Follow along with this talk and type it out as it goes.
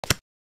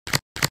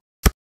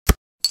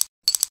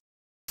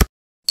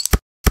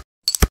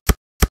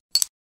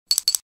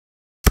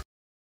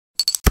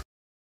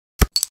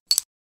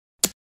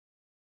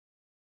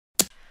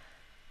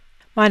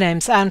My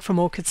name's Anne from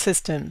Orchid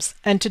Systems,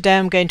 and today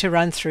I'm going to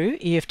run through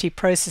EFT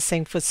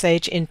Processing for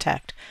Sage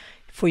Intacct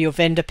for your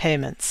vendor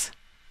payments.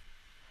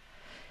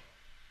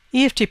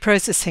 EFT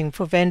Processing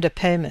for vendor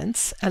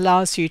payments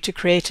allows you to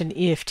create an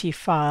EFT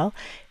file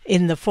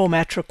in the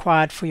format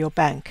required for your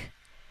bank.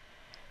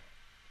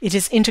 It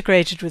is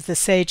integrated with the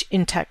Sage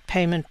Intacct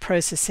payment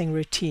processing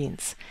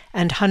routines,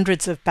 and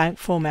hundreds of bank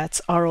formats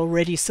are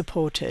already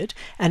supported,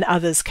 and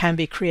others can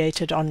be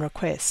created on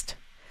request.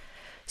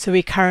 So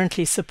we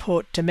currently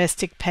support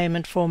domestic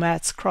payment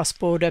formats,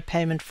 cross-border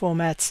payment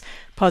formats,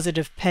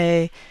 Positive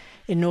Pay,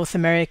 in North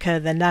America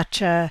the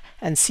NACHA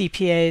and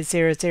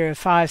CPA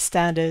 005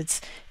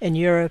 standards, in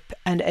Europe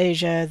and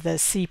Asia the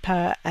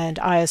SEPA and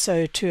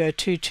ISO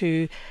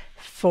 2022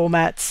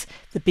 formats,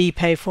 the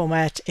BPay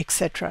format,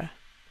 etc.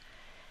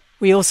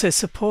 We also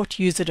support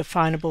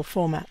user-definable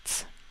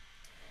formats.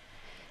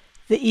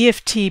 The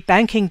EFT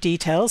banking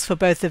details for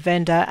both the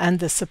vendor and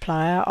the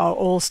supplier are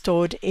all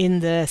stored in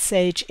the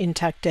Sage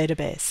Intacct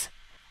database.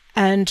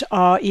 And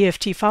our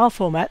EFT file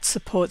format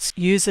supports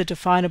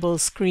user-definable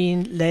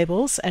screen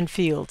labels and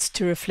fields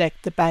to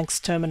reflect the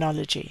bank's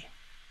terminology.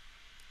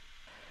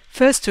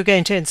 First, we're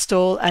going to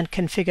install and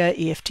configure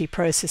EFT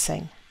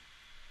Processing.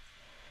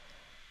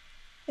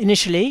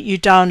 Initially, you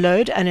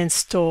download and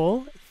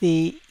install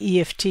the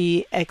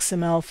EFT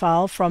XML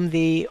file from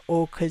the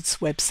Orchid's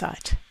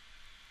website.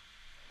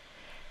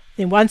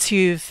 Then once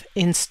you've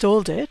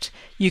installed it,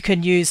 you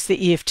can use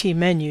the EFT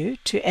menu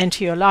to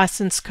enter your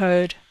license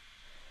code,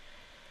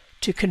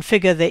 to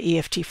configure the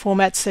EFT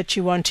formats that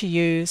you want to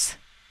use,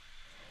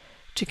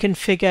 to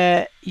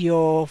configure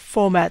your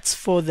formats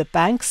for the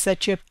banks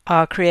that you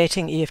are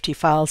creating EFT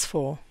files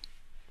for.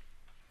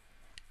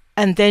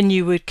 And then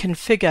you would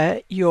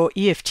configure your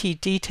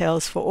EFT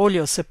details for all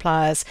your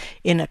suppliers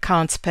in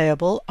Accounts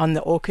Payable on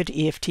the Orchid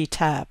EFT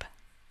tab.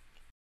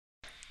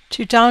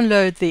 To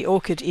download the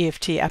Orchid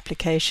EFT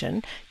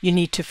application, you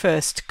need to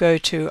first go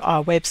to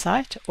our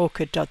website,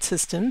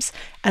 orchid.systems,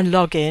 and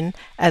log in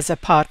as a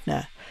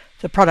partner.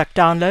 The product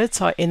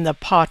downloads are in the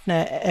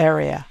partner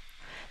area.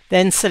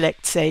 Then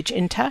select Sage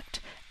Intacct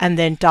and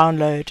then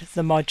download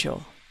the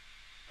module.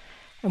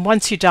 And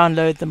once you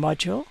download the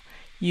module,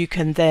 you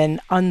can then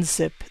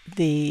unzip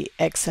the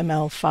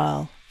XML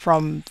file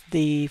from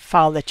the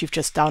file that you've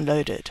just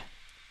downloaded.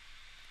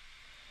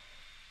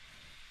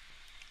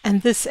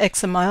 And this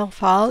XML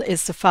file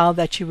is the file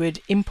that you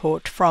would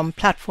import from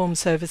Platform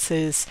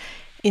Services,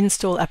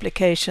 Install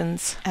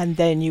Applications, and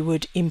then you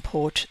would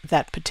import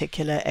that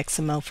particular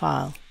XML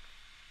file.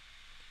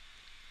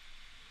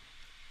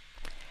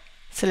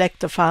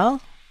 Select the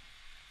file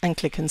and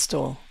click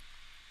Install.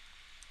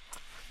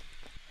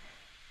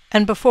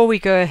 And before we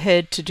go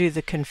ahead to do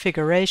the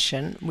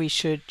configuration, we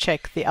should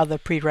check the other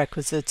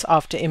prerequisites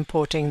after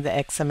importing the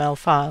XML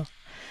file.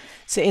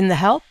 So in the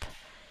help,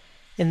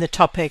 in the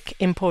topic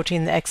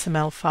Importing the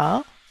XML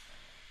file,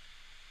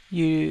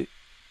 you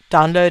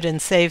download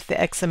and save the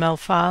XML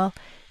file,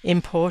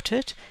 import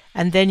it,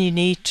 and then you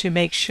need to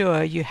make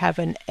sure you have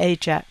an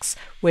Ajax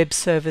web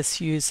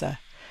service user.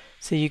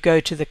 So you go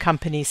to the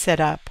Company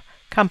Setup,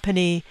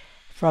 Company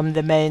from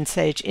the main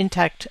Sage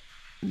Intacct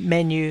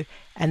menu,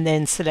 and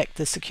then select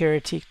the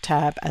Security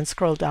tab and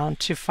scroll down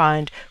to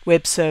find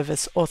Web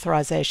Service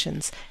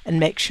Authorizations and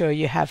make sure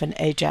you have an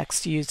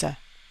Ajax user.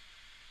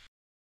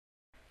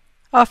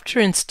 After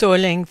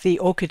installing the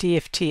Orchid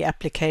EFT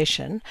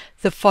application,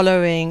 the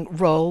following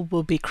role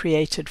will be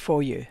created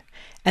for you.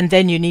 And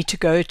then you need to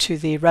go to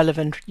the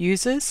relevant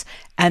users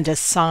and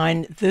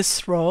assign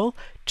this role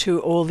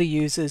to all the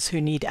users who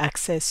need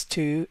access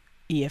to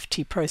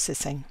EFT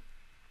processing.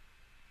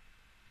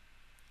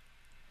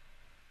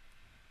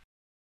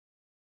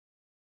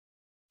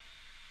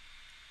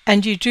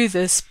 And you do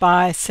this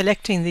by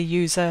selecting the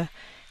user,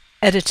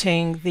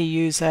 editing the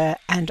user,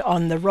 and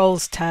on the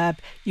Roles tab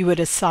you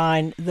would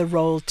assign the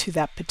role to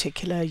that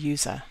particular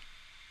user.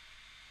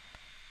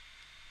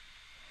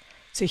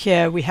 So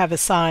here we have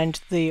assigned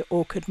the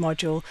Orchid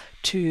module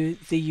to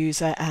the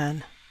user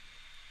Anne.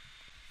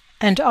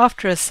 And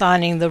after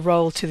assigning the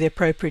role to the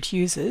appropriate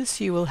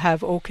users, you will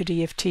have Orchid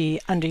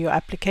EFT under your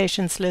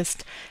applications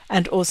list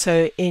and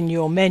also in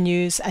your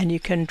menus, and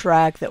you can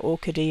drag the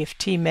Orchid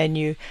EFT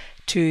menu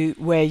to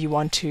where you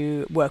want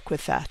to work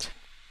with that.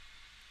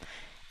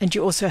 And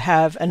you also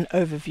have an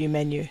overview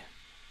menu.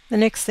 The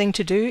next thing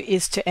to do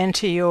is to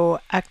enter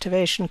your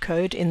activation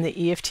code in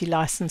the EFT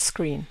license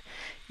screen.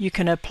 You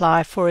can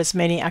apply for as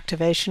many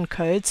activation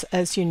codes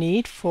as you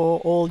need for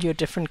all your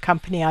different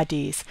company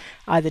IDs,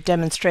 either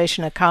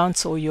demonstration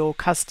accounts or your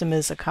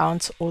customers'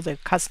 accounts or the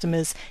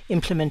customers'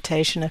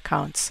 implementation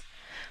accounts.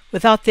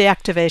 Without the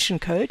activation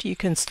code, you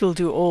can still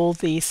do all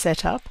the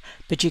setup,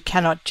 but you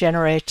cannot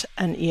generate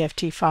an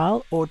EFT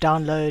file or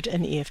download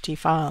an EFT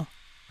file.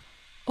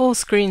 All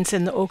screens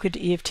in the Orchid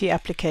EFT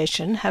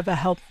application have a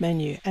help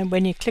menu, and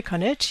when you click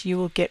on it, you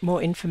will get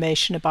more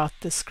information about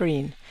the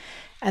screen.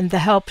 And the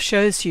help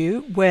shows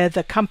you where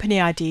the company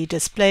ID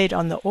displayed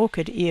on the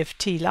Orchid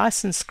EFT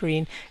license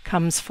screen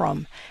comes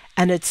from,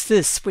 and it's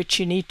this which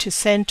you need to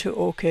send to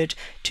Orchid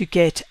to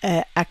get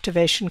an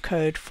activation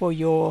code for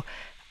your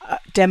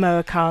demo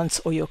accounts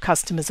or your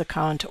customer's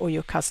account or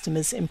your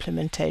customer's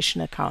implementation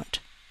account.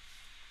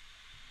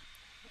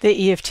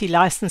 The EFT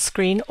license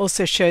screen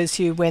also shows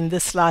you when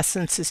this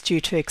license is due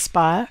to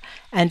expire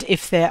and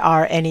if there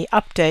are any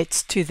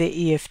updates to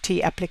the EFT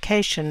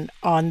application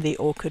on the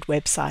Orchid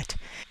website,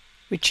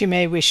 which you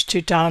may wish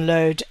to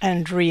download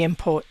and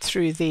re-import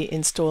through the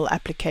Install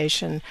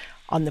application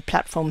on the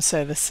Platform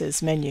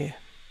Services menu.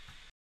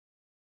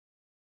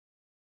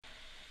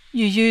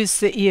 You use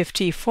the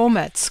EFT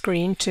format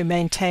screen to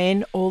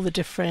maintain all the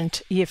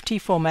different EFT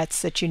formats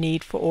that you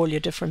need for all your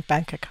different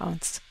bank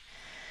accounts.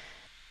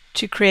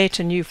 To create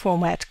a new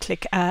format,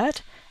 click Add,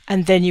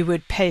 and then you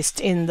would paste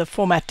in the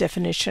format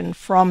definition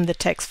from the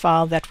text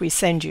file that we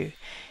send you.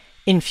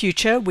 In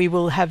future, we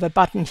will have a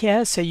button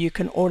here so you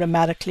can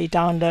automatically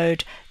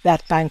download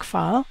that bank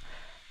file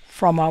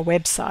from our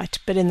website.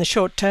 But in the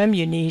short term,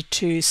 you need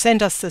to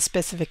send us the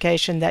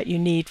specification that you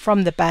need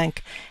from the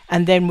bank,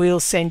 and then we'll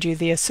send you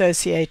the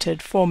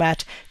associated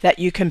format that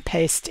you can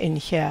paste in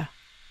here.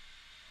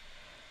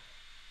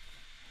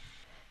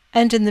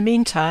 And in the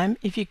meantime,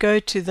 if you go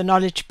to the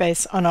knowledge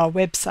base on our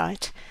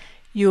website,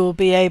 you'll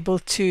be able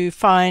to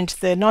find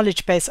the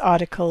knowledge base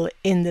article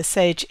in the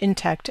Sage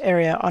Intacct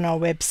area on our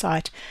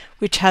website,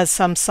 which has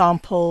some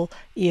sample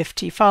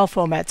EFT file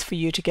formats for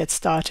you to get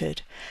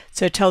started.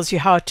 So it tells you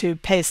how to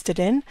paste it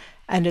in,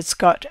 and it's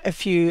got a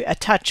few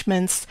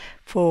attachments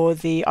for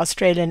the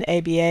Australian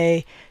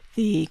ABA,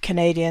 the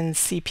Canadian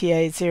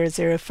CPA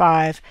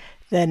 005,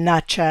 the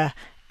NACHA,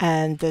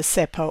 and the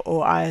SEPA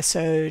or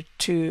ISO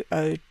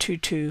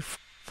 2022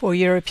 for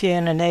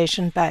European and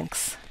Asian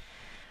banks.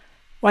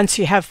 Once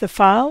you have the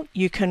file,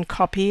 you can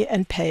copy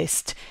and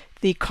paste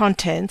the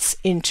contents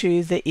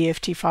into the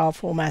EFT file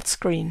format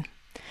screen.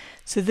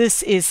 So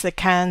this is the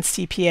CAN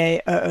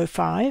CPA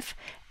 005,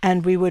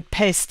 and we would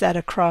paste that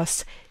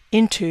across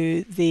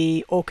into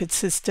the Orchid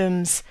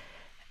Systems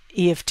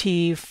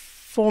EFT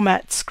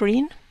format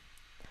screen.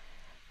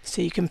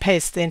 So you can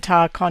paste the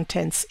entire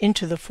contents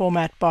into the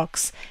format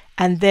box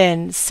and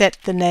then set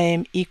the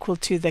name equal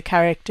to the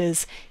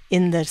characters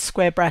in the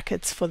square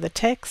brackets for the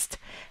text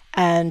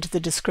and the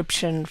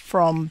description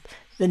from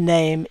the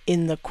name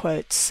in the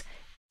quotes.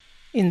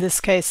 In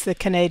this case, the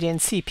Canadian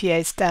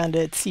CPA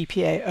standard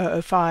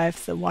CPA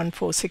 005, the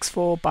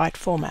 1464 byte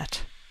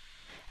format.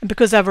 And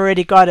because I've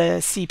already got a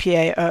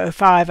CPA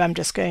 005, I'm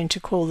just going to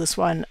call this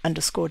one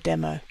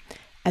 _demo,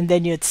 and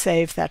then you'd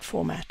save that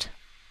format.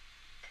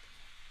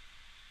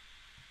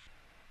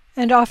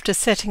 And after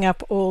setting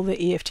up all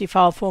the EFT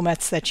file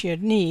formats that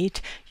you'd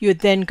need, you'd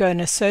then go and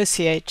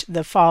associate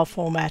the file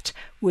format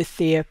with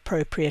the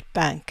appropriate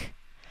bank.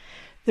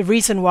 The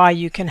reason why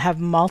you can have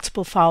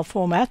multiple file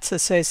formats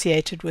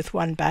associated with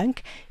one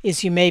bank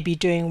is you may be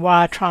doing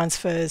wire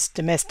transfers,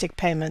 domestic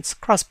payments,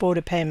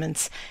 cross-border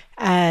payments,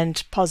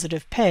 and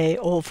positive pay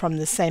all from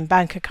the same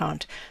bank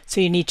account. So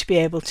you need to be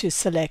able to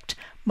select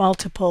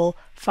multiple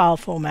file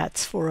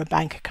formats for a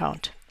bank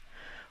account.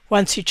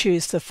 Once you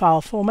choose the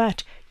file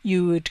format,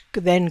 you would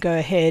then go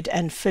ahead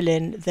and fill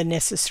in the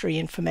necessary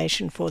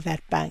information for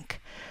that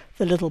bank.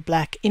 The little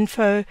black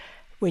info,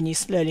 when you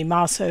slowly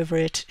mouse over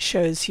it,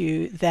 shows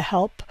you the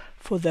help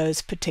for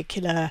those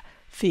particular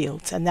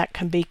fields, and that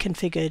can be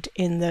configured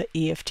in the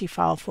EFT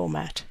file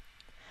format.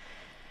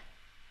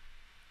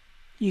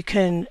 You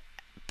can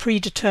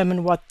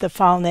predetermine what the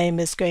file name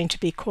is going to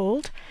be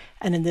called,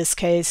 and in this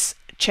case,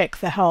 check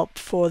the help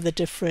for the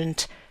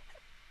different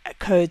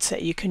codes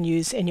that you can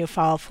use in your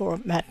file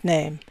format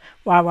name.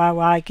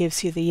 YYY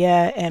gives you the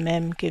year,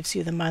 MM gives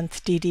you the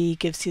month, DD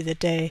gives you the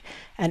day,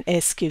 and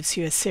S gives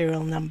you a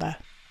serial number.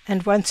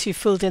 And once you've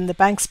filled in the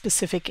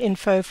bank-specific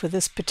info for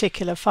this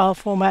particular file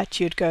format,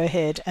 you'd go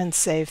ahead and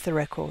save the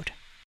record.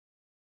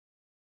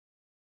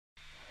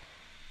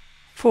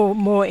 For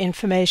more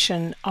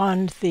information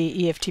on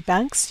the EFT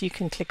banks, you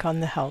can click on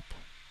the help.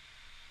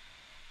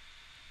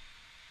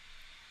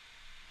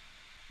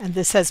 And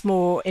this has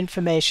more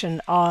information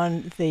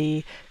on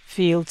the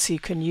fields you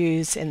can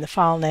use in the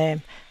file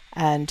name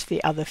and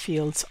the other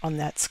fields on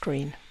that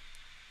screen.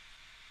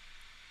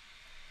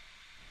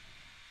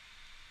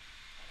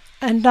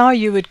 And now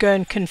you would go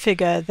and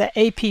configure the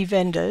AP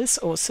vendors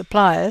or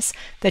suppliers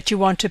that you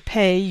want to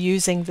pay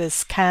using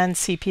this CAN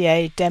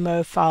CPA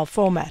demo file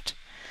format.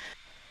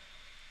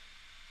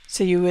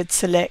 So you would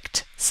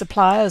select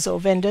suppliers or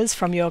vendors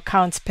from your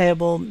accounts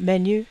payable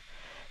menu,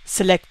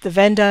 select the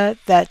vendor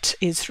that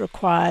is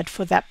required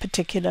for that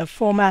particular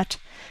format,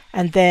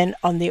 and then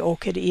on the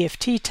Orchid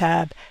EFT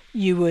tab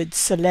you would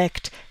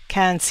select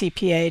CAN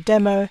CPA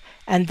demo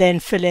and then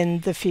fill in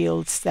the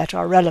fields that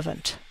are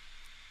relevant.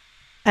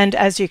 And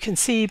as you can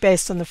see,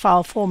 based on the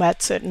file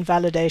format, certain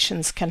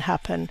validations can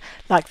happen,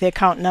 like the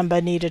account number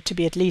needed to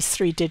be at least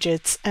 3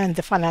 digits and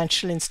the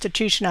financial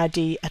institution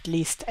ID at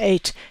least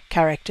 8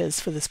 characters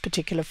for this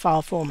particular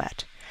file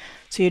format.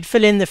 So you'd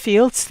fill in the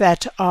fields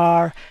that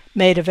are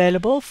made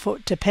available for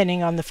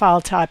depending on the file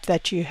type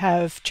that you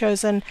have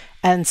chosen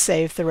and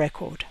save the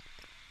record.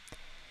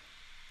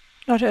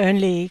 Not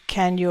only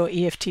can your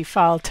EFT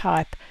file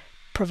type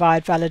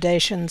provide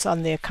validations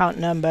on the account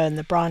number and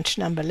the branch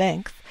number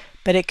length,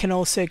 but it can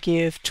also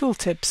give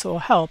tooltips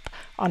or help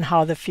on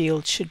how the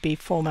fields should be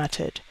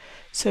formatted.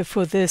 So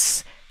for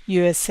this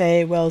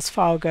USA Wells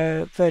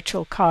Fargo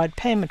virtual card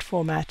payment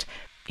format,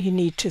 you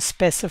need to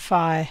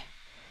specify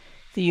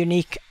the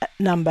unique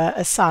number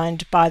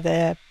assigned by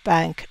the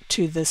bank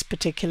to this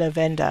particular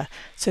vendor.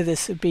 So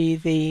this would be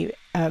the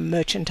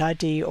merchant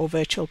ID or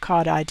virtual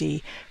card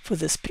ID for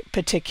this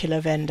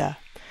particular vendor.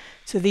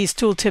 So these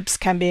tooltips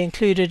can be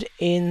included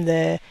in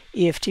the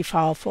EFT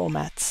file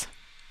formats.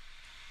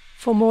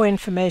 For more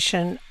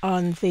information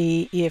on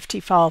the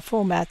EFT file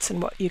formats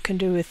and what you can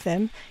do with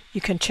them,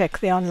 you can check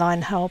the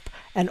online help,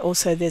 and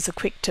also there's a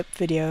quick tip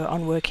video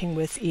on working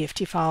with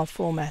EFT file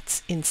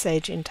formats in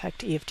Sage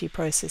Intacct EFT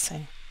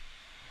Processing.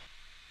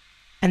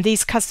 And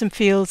these custom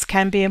fields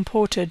can be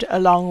imported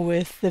along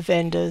with the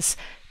vendor's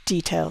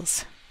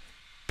details.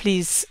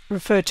 Please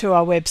refer to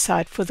our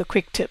website for the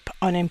quick tip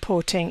on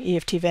importing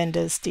EFT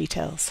vendors'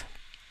 details.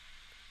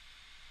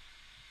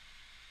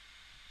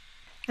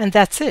 And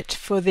that's it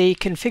for the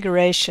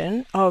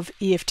configuration of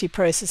EFT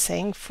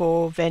processing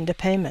for vendor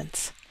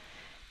payments.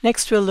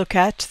 Next we'll look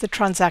at the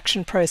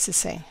transaction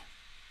processing,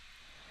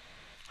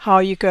 how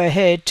you go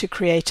ahead to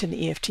create an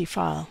EFT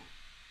file.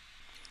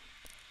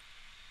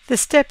 The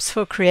steps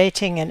for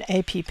creating an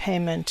AP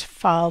payment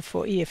file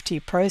for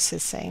EFT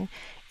processing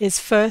is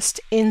first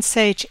in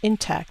Sage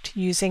Intacct,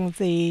 using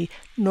the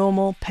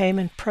normal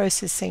payment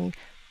processing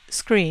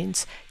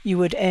screens, you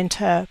would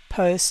enter,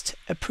 post,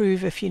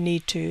 approve if you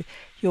need to,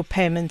 your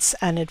payments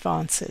and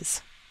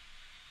advances.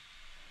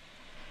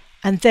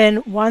 And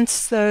then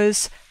once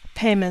those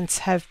payments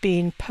have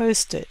been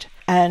posted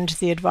and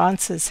the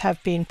advances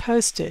have been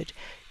posted,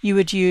 you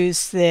would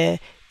use the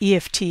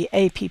EFT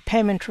AP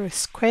payment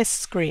request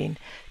screen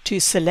to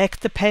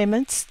select the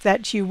payments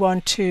that you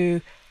want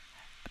to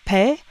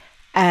pay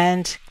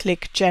and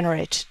click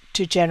Generate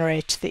to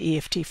generate the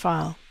EFT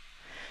file.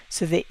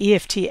 So the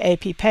EFT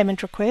AP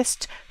payment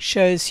request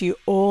shows you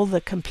all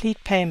the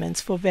complete payments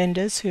for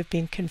vendors who have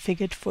been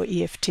configured for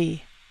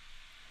EFT.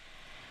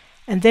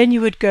 And then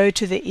you would go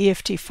to the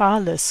EFT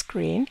file list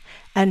screen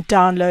and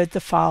download the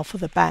file for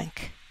the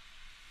bank.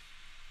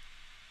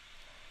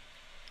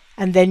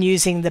 And then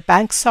using the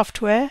bank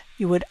software,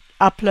 you would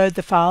upload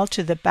the file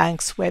to the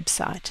bank's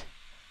website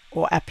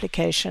or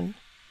application.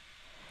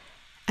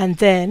 And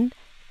then,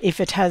 if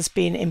it has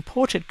been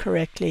imported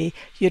correctly,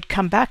 you'd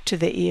come back to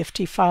the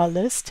EFT file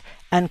list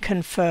and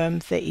confirm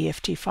the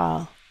EFT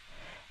file.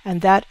 And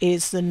that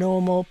is the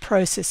normal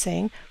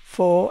processing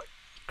for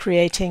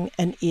creating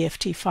an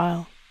EFT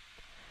file.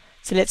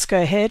 So let's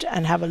go ahead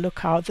and have a look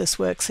how this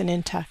works in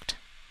Intacct.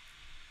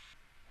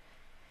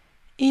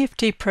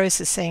 EFT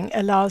processing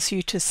allows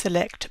you to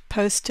select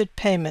posted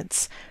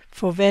payments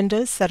for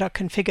vendors that are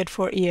configured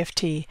for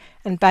EFT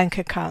and bank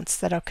accounts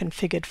that are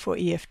configured for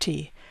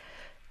EFT,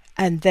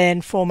 and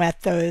then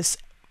format those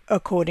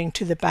according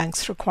to the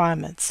bank's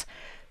requirements.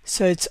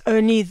 So it's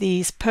only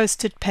these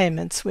posted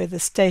payments where the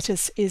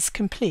status is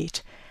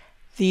complete.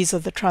 These are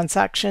the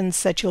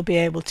transactions that you'll be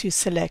able to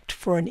select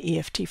for an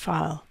EFT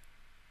file.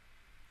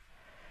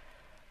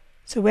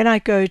 So when I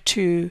go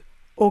to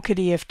Orchid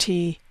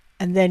EFT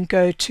and then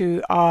go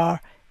to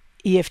our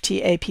EFT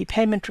AP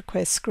payment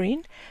request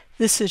screen,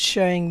 this is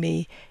showing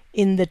me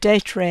in the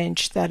date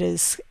range that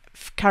is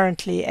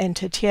currently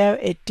entered here.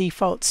 It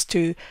defaults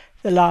to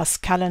the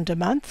last calendar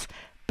month,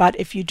 but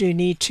if you do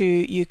need to,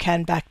 you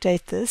can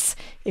backdate this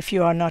if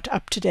you are not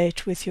up to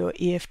date with your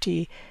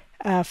EFT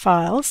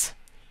files.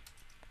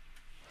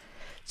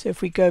 So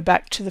if we go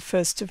back to the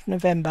 1st of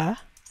November,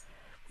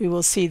 we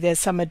will see there's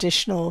some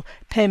additional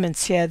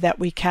payments here that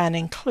we can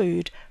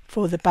include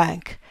for the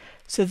bank.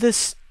 So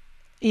this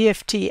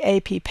EFT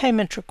AP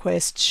payment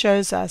request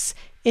shows us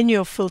in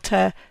your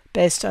filter,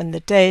 based on the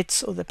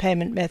dates or the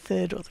payment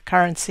method or the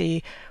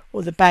currency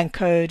or the bank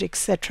code,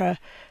 etc.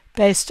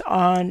 Based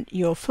on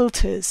your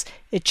filters,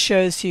 it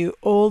shows you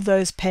all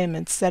those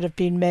payments that have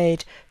been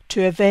made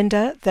to a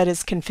vendor that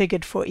is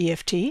configured for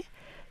EFT.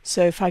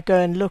 So if I go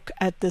and look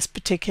at this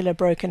particular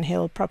Broken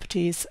Hill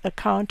Properties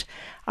account,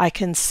 I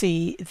can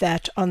see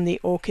that on the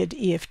Orchid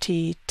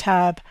EFT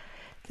tab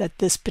that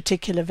this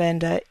particular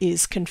vendor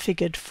is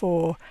configured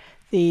for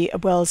the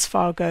Wells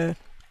Fargo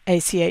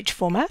ACH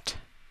format.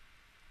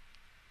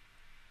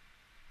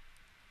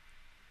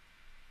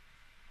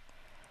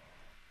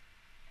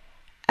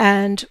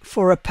 And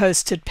for a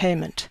posted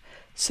payment.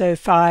 So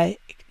if I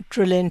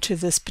drill into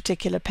this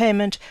particular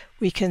payment,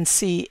 we can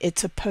see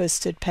it's a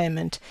posted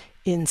payment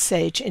in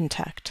Sage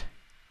Intacct.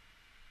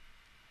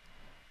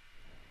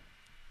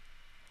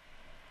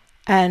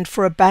 And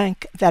for a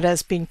bank that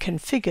has been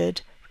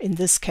configured, in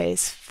this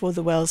case for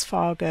the Wells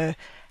Fargo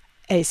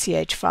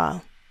ACH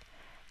file.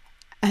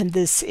 And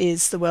this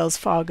is the Wells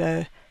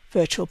Fargo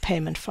virtual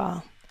payment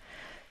file.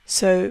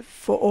 So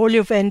for all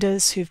your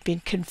vendors who've been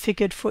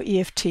configured for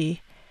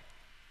EFT,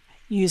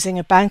 using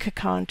a bank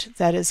account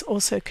that is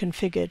also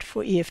configured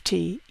for EFT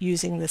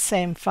using the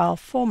same file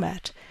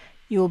format,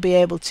 you will be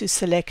able to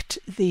select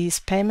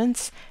these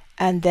payments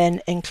and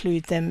then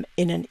include them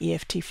in an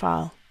EFT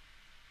file.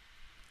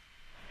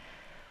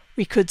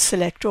 We could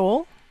select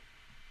all,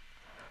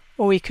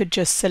 or we could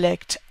just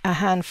select a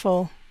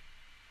handful.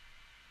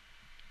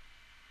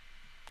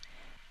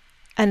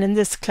 And in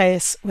this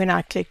case, when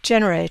I click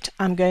Generate,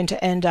 I'm going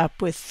to end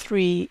up with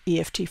 3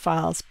 EFT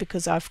files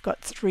because I've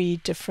got 3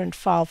 different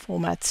file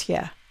formats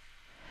here.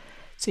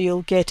 So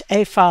you'll get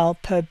a file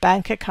per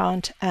bank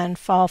account and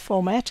file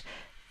format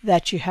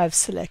that you have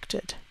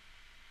selected.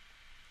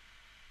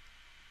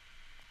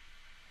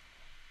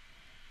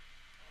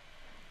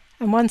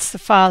 And once the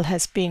file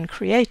has been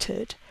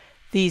created,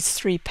 these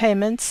 3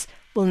 payments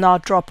will now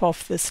drop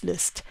off this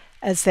list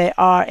as they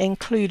are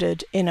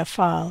included in a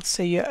file.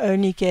 So you're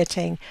only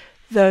getting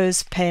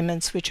those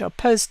payments which are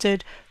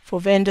posted for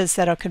vendors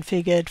that are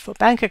configured, for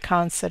bank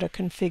accounts that are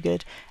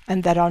configured,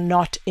 and that are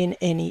not in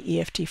any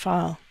EFT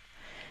file.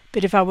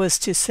 But if I was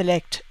to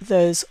select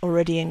those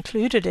already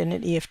included in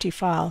an EFT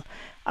file,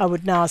 I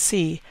would now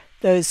see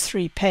those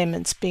 3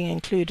 payments being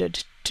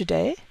included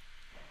today,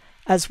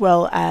 as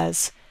well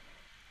as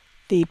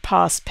the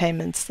past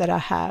payments that I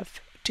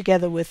have,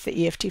 together with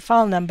the EFT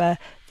file number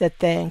that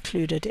they're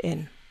included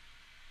in.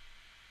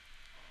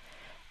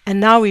 And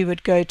now we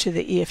would go to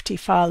the EFT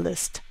file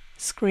list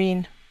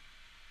screen.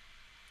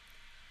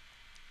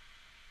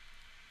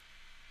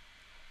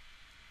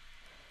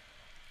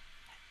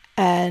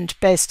 And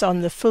based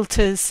on the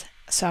filters,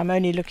 so I'm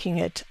only looking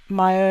at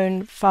my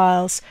own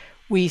files,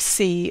 we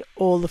see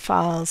all the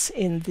files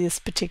in this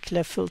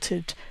particular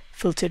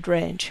filtered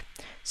range.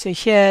 So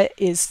here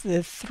is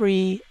the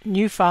 3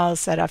 new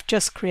files that I've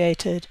just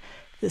created.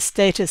 The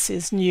status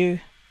is new,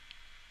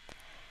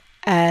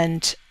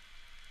 and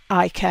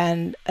I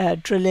can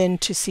drill in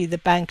to see the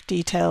bank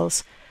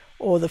details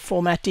or the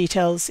format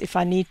details if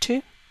I need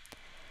to.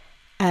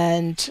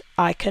 And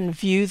I can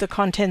view the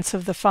contents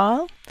of the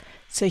file.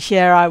 So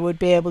here I would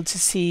be able to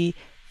see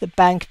the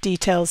bank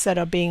details that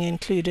are being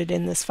included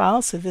in this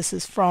file. So this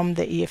is from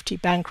the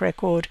EFT bank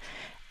record,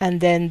 and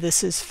then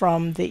this is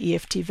from the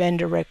EFT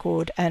vendor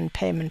record and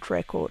payment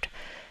record.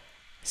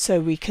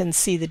 So we can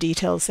see the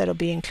details that will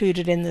be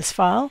included in this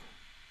file.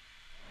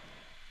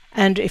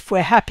 And if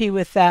we're happy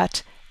with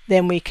that,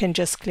 then we can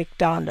just click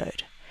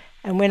download.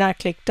 And when I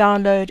click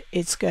download,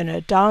 it's going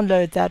to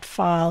download that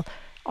file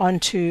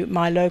onto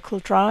my local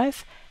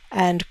drive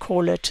and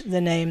call it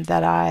the name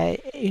that I,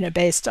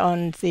 based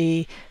on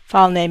the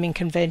file naming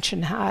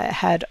convention I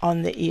had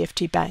on the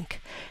EFT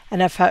bank.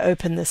 And if I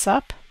open this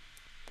up,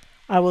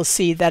 I will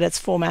see that it's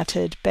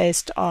formatted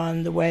based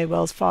on the way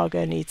Wells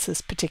Fargo needs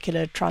this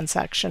particular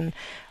transaction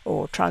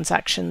or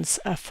transactions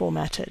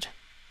formatted.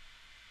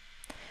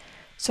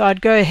 So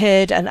I'd go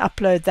ahead and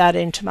upload that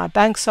into my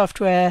bank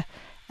software,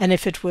 and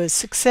if it was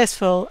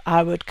successful,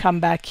 I would come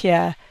back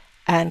here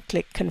and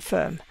click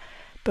confirm.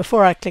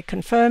 Before I click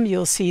confirm,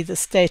 you'll see the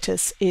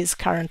status is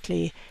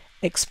currently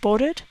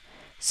exported.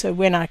 So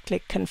when I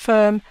click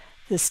confirm,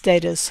 the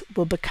status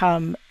will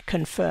become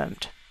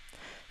confirmed.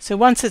 So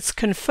once it's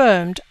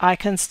confirmed, I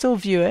can still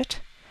view it,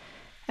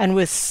 and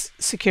with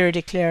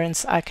security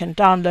clearance I can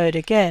download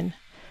again,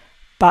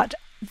 but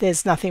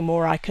there's nothing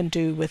more I can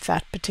do with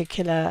that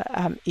particular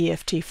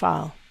EFT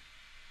file.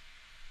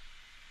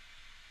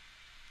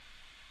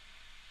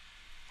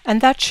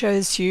 And that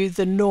shows you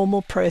the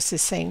normal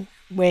processing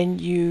when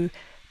you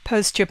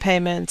post your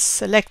payments,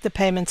 select the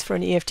payments for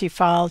an EFT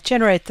file,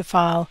 generate the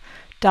file,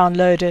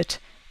 download it,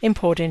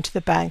 import into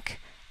the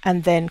bank,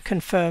 and then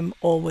confirm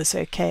all was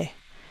okay.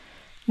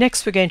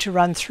 Next, we're going to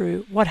run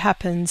through what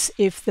happens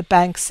if the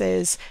bank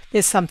says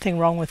there's something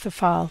wrong with the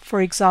file.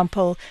 For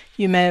example,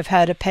 you may have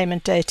had a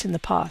payment date in the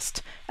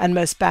past, and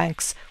most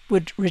banks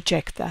would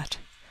reject that.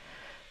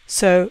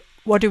 So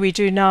what do we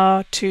do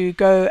now to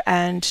go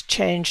and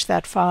change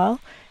that file,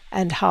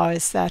 and how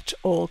is that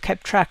all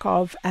kept track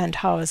of, and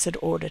how is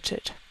it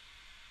audited?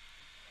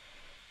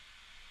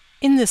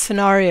 In the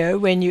scenario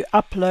when you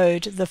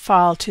upload the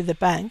file to the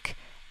bank,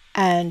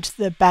 and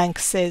the bank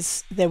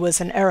says there was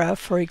an error,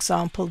 for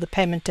example, the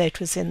payment date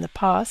was in the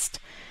past,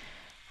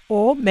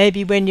 or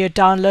maybe when you're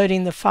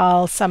downloading the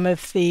file, some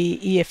of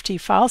the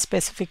EFT file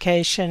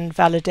specification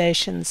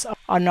validations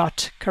are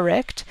not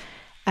correct,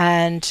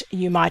 and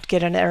you might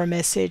get an error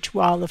message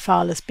while the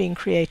file is being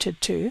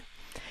created too.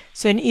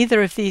 So in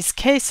either of these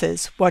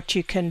cases, what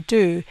you can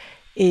do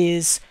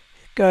is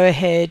go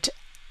ahead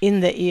in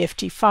the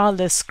EFT file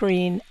list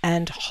screen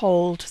and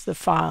hold the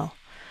file.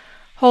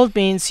 Hold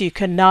means you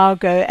can now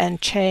go and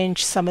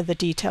change some of the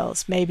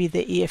details, maybe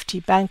the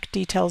EFT bank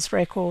details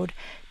record,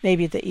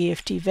 maybe the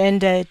EFT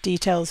vendor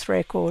details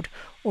record,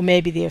 or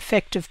maybe the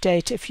effective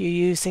date if you're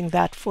using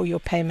that for your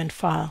payment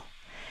file.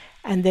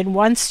 And then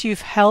once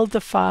you've held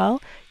the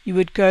file, you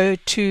would go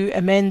to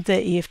amend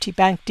the EFT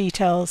bank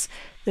details,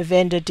 the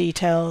vendor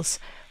details,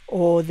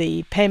 or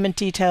the payment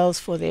details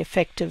for the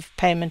effective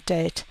payment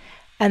date,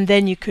 and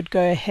then you could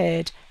go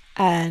ahead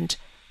and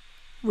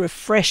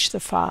refresh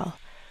the file,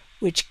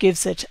 which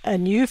gives it a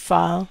new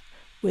file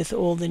with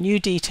all the new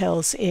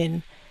details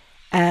in,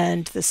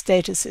 and the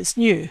status is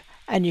new,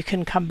 and you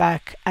can come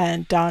back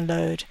and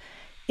download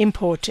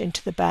import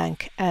into the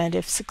bank, and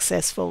if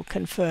successful,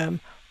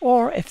 confirm,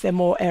 or if there are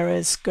more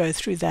errors, go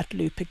through that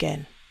loop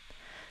again.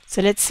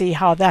 So let's see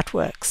how that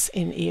works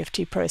in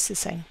EFT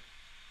processing.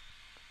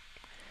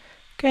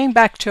 Going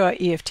back to our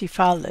EFT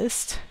file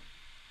list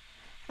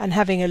and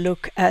having a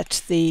look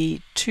at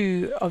the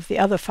two of the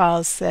other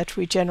files that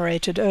we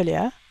generated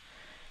earlier,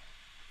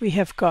 we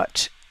have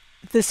got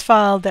this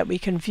file that we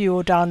can view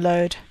or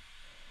download.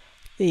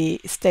 The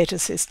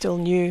status is still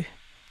new,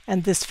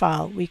 and this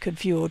file we could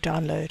view or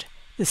download.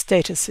 The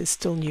status is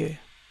still new.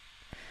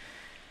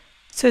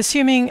 So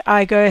assuming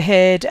I go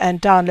ahead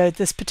and download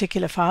this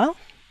particular file,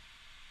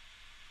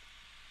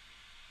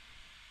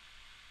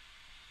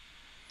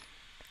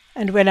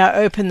 and when I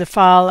open the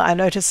file I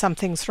notice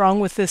something's wrong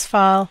with this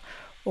file,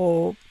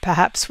 or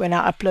perhaps when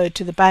I upload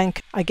to the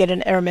bank I get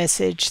an error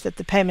message that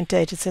the payment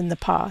date is in the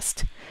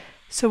past.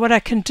 So what I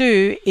can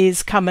do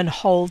is come and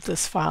hold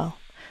this file.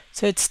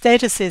 So its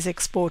status is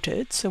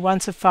exported, so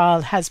once a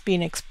file has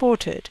been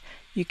exported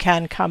you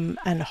can come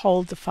and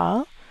hold the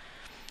file.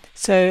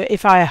 So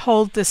if I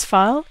hold this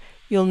file,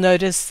 you'll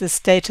notice the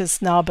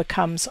status now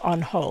becomes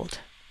on hold.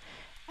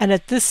 And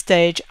at this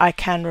stage I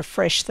can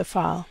refresh the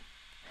file.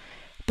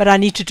 But I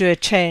need to do a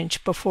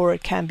change before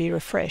it can be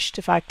refreshed.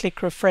 If I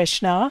click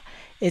refresh now,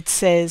 it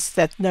says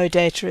that no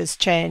data is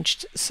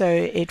changed, so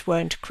it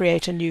won't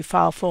create a new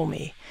file for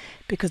me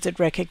because it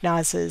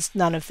recognizes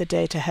none of the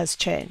data has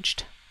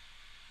changed.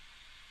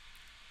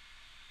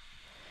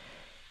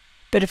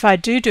 But if I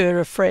do a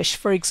refresh,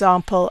 for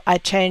example, I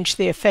change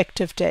the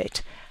effective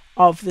date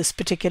of this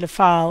particular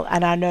file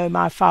and I know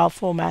my file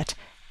format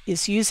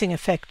is using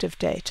effective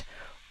date,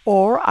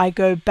 or I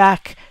go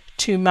back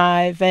to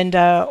my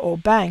vendor or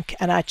bank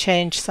and I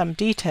change some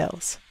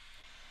details.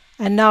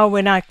 And now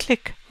when I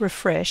click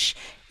refresh,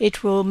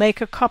 it will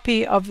make a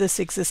copy of this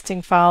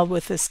existing file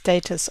with the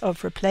status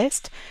of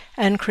replaced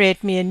and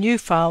create me a new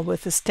file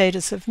with the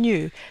status of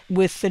new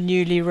with the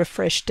newly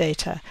refreshed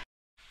data.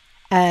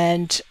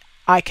 And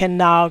I can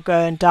now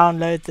go and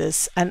download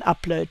this and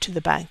upload to the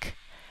bank.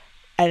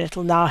 And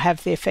it'll now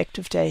have the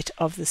effective date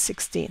of the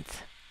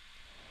 16th.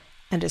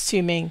 And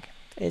assuming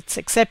it's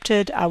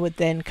accepted, I would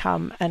then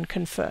come and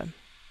confirm.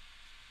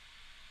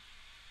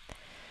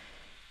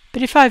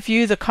 But if I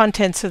view the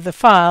contents of the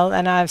file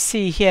and I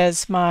see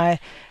here's my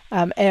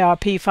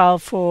ARP file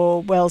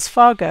for Wells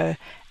Fargo,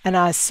 and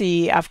I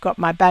see I've got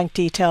my bank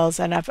details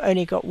and I've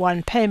only got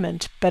one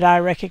payment, but I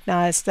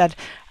recognize that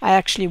I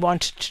actually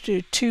wanted to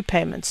do 2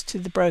 payments to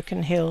the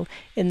Broken Hill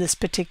in this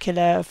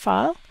particular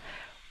file,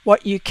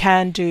 what you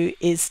can do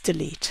is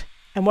delete.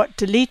 And what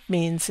delete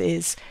means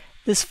is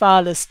this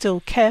file is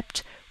still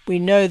kept. We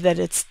know that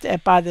it's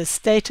by the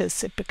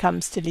status it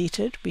becomes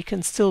deleted. We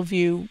can still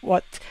view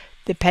what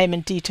the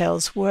payment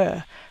details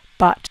were,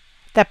 but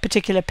that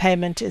particular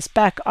payment is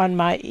back on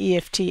my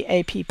EFT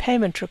AP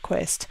payment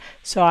request,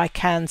 so I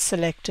can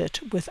select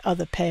it with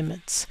other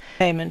payments.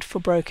 Payment for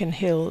Broken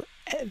Hill,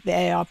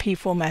 the ARP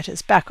format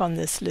is back on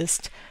this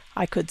list.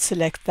 I could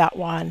select that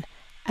one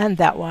and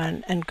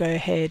go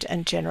ahead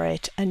and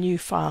generate a new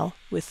file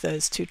with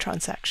those 2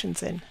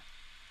 transactions in.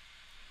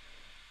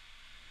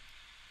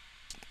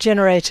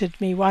 Generated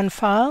me one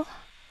file.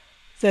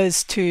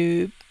 Those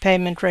 2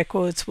 payment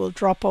records will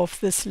drop off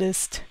this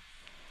list.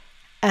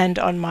 And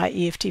on my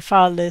EFT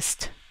file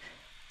list,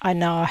 I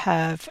now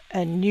have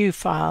a new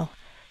file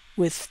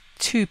with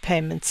 2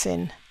 payments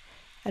in.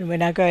 And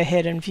when I go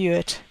ahead and view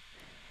it,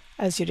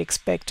 as you'd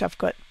expect, I've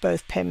got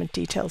both payment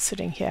details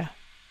sitting here.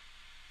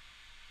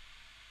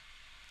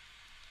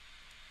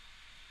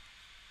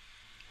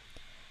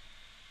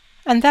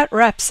 And that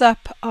wraps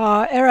up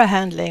our error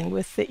handling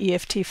with the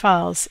EFT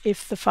files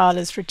if the file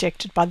is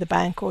rejected by the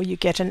bank or you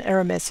get an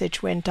error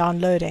message when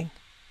downloading.